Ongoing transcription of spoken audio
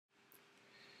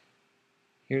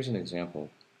Here's an example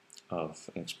of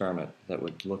an experiment that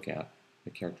would look at the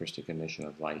characteristic emission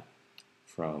of light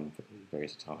from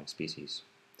various atomic species.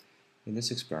 In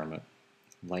this experiment,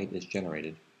 light is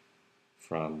generated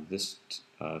from this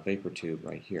vapor tube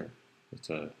right here. It's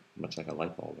much like a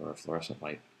light bulb or a fluorescent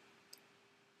light.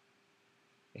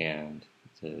 And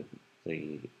the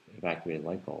evacuated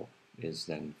light bulb is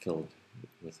then filled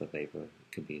with a vapor.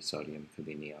 It could be sodium, it could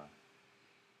be neon.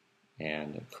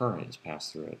 And a current is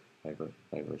passed through it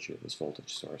by virtue of this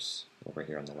voltage source over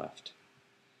here on the left.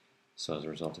 So as a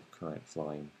result of current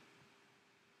flowing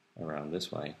around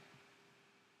this way,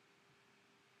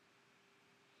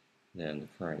 then the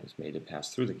current is made to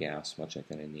pass through the gas, much like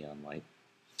in a neon light,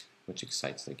 which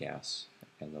excites the gas,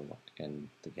 and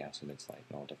the gas emits light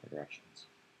in all different directions.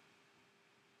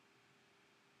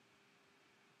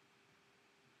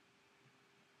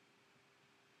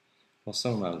 Well,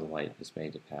 some amount of the light is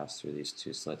made to pass through these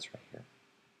two slits right here.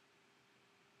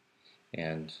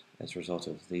 And as a result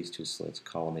of these two slits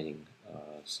collimating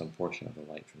some portion of the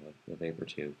light from the vapor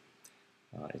tube,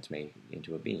 it's made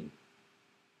into a beam.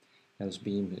 Now this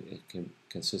beam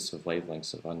consists of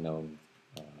wavelengths of unknown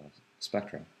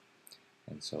spectrum,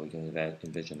 and so we can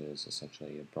envision it as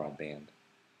essentially a broad band.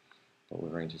 But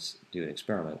we're going to do an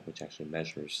experiment which actually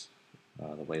measures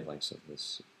the wavelengths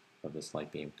of this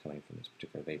light beam coming from this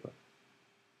particular vapor.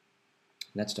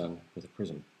 And that's done with a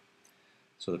prism.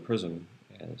 So the prism,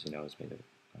 as you know, is made of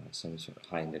some sort of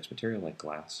high-index material like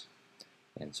glass,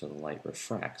 and so the light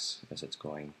refracts as it's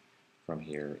going from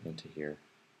here into here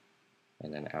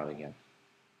and then out again.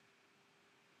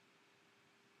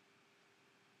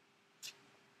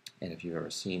 And if you've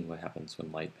ever seen what happens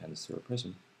when light bends through a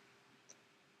prism,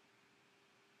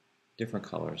 different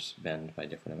colors bend by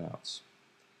different amounts.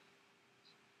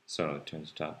 So it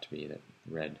turns out to be that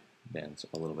red bends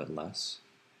a little bit less,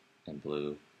 and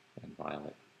blue and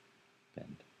violet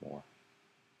bend more.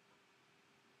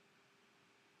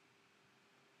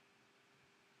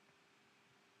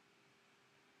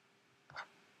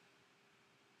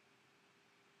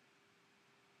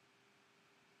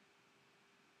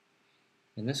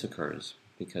 And this occurs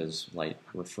because light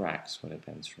refracts when it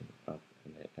bends from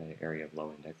an area of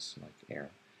low index, like air,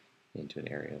 into an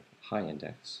area of high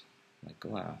index, like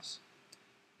glass.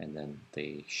 And then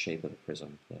the shape of the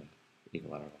prism, the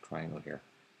equilateral triangle here,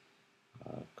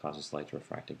 causes light to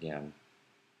refract again,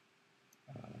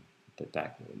 but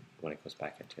back when it goes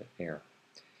back into air.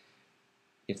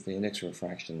 If the index of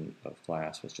refraction of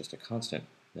glass was just a constant,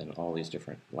 then all these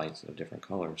different lights of different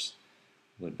colors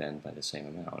would bend by the same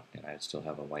amount, and I'd still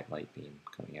have a white light beam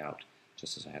coming out,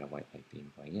 just as I had a white light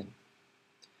beam going in.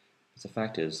 But the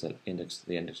fact is that the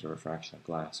index of refraction of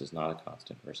glass is not a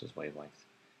constant versus wavelength,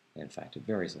 and in fact it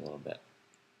varies a little bit.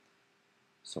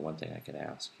 So one thing I could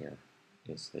ask here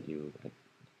is that you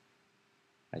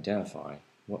identify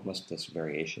what must this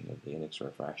variation of the index of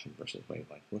refraction versus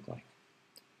wavelength look like.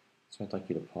 So I'd like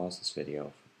you to pause this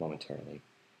video momentarily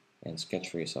and sketch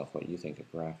for yourself what you think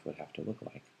a graph would have to look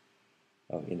like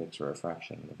of index of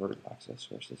refraction on the vertical axis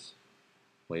versus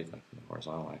wavelength on the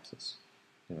horizontal axis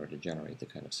in order to generate the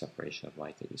kind of separation of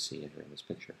light that you see here in this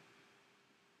picture.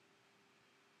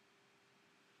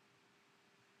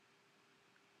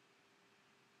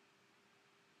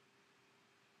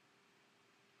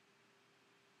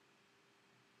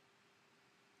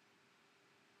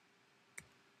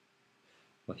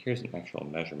 Well, here's an actual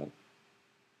measurement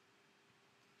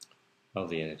of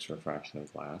the index of refraction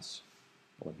of glass,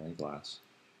 ordinary glass,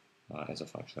 as a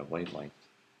function of wavelength.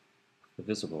 The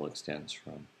visible extends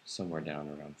from somewhere down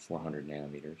around 400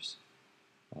 nanometers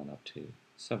on up to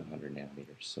 700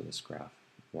 nanometers, so this graph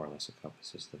more or less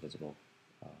encompasses the visible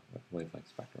wavelength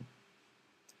spectrum.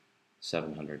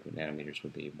 700 nanometers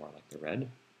would be more like the red,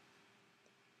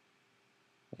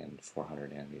 and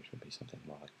 400 nanometers would be something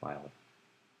more like violet.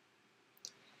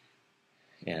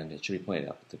 And it should be pointed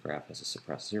out that the graph has a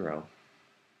suppressed zero.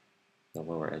 The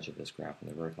lower edge of this graph on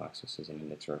the vertical axis is an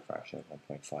index of refraction of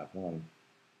 1.51.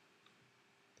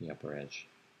 The upper edge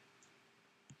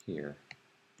here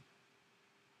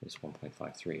is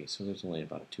 1.53, so there's only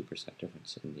about a 2%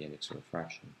 difference in the index of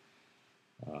refraction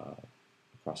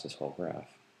across this whole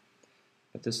graph.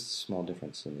 But this small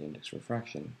difference in the index of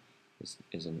refraction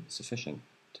isn't sufficient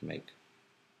to make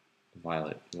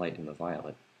light in the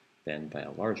violet bend by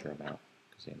a larger amount,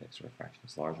 because the index of refraction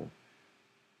is larger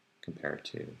compared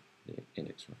to the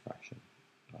index of refraction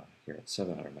here at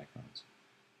 700 microns,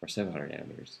 or 700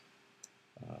 nanometers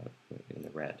in the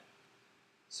red.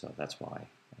 So that's why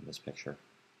on this picture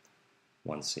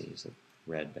one sees that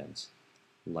red bends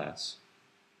less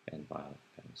and violet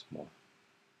bends more.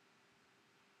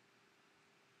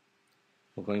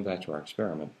 Well, going back to our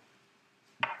experiment,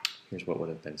 here's what would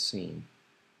have been seen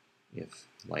if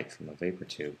light from a vapor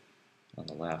tube on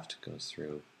the left goes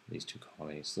through these two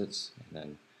collimating slits and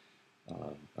then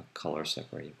a color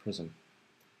separating prism,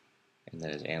 and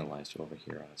that is analyzed over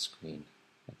here on a screen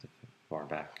at the far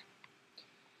back.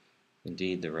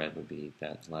 Indeed, the red would be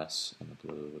bent less and the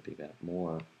blue would be bent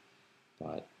more,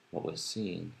 but what was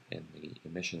seen in the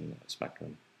emission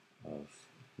spectrum of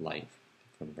light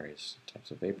from various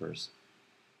types of vapors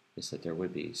is that there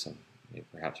would be some,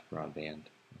 perhaps broad band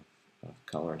of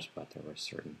colors, but there were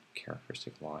certain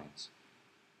characteristic lines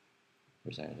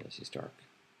presented as these dark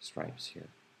stripes here.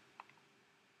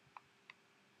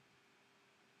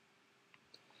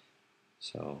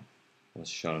 So what's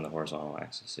shown on the horizontal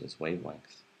axis is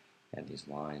wavelength, and these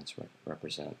lines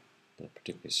represent the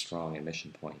particularly strong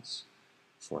emission points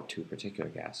for two particular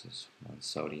gases, one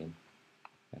sodium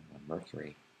and one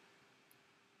mercury.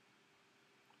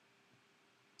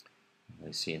 And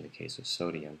we see in the case of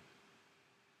sodium,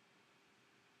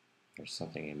 there's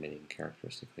something emitting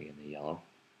characteristically in the yellow,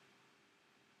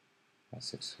 at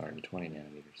 620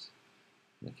 nanometers.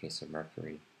 In the case of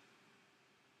mercury,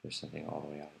 there's something all the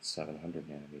way out at 700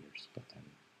 nanometers, but then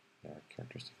there are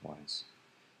characteristic lines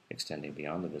extending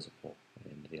beyond the visible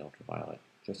and into the ultraviolet,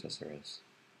 just as there is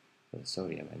for the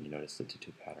sodium, and you notice that the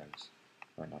two patterns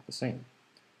are not the same.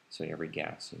 So every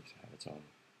gas seems to have its own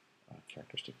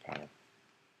characteristic pattern.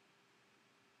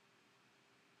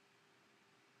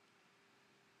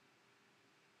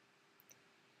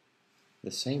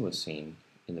 The same was seen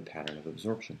in the pattern of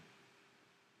absorption.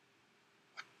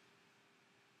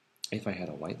 If I had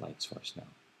a white light source now,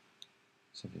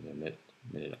 something that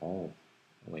emitted all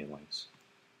wavelengths,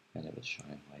 and it would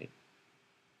shine light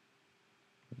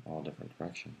in all different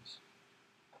directions,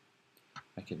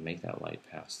 I could make that light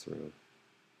pass through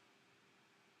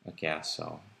a gas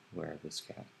cell where this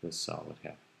cell would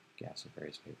have gas of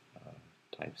various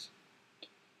types,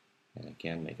 and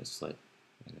again make a slit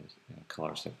in a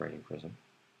color separating prism.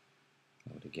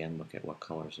 I would again look at what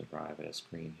colors arrive at a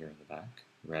screen here in the back.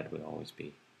 Red would always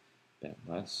be bent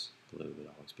less, blue would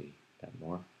always be bent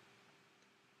more.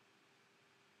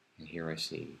 And here I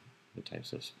see the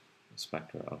types of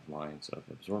spectra of lines of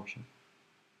absorption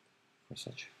for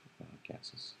such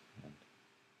gases. And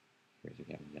here's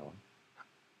again yellow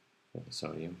for the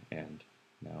sodium, and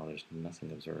now there's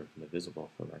nothing observed in the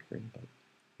visible for mercury, but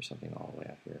there's something all the way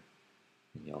out here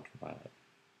in the ultraviolet.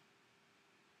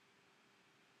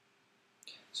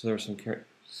 So there are some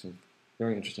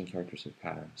very interesting characteristic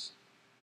patterns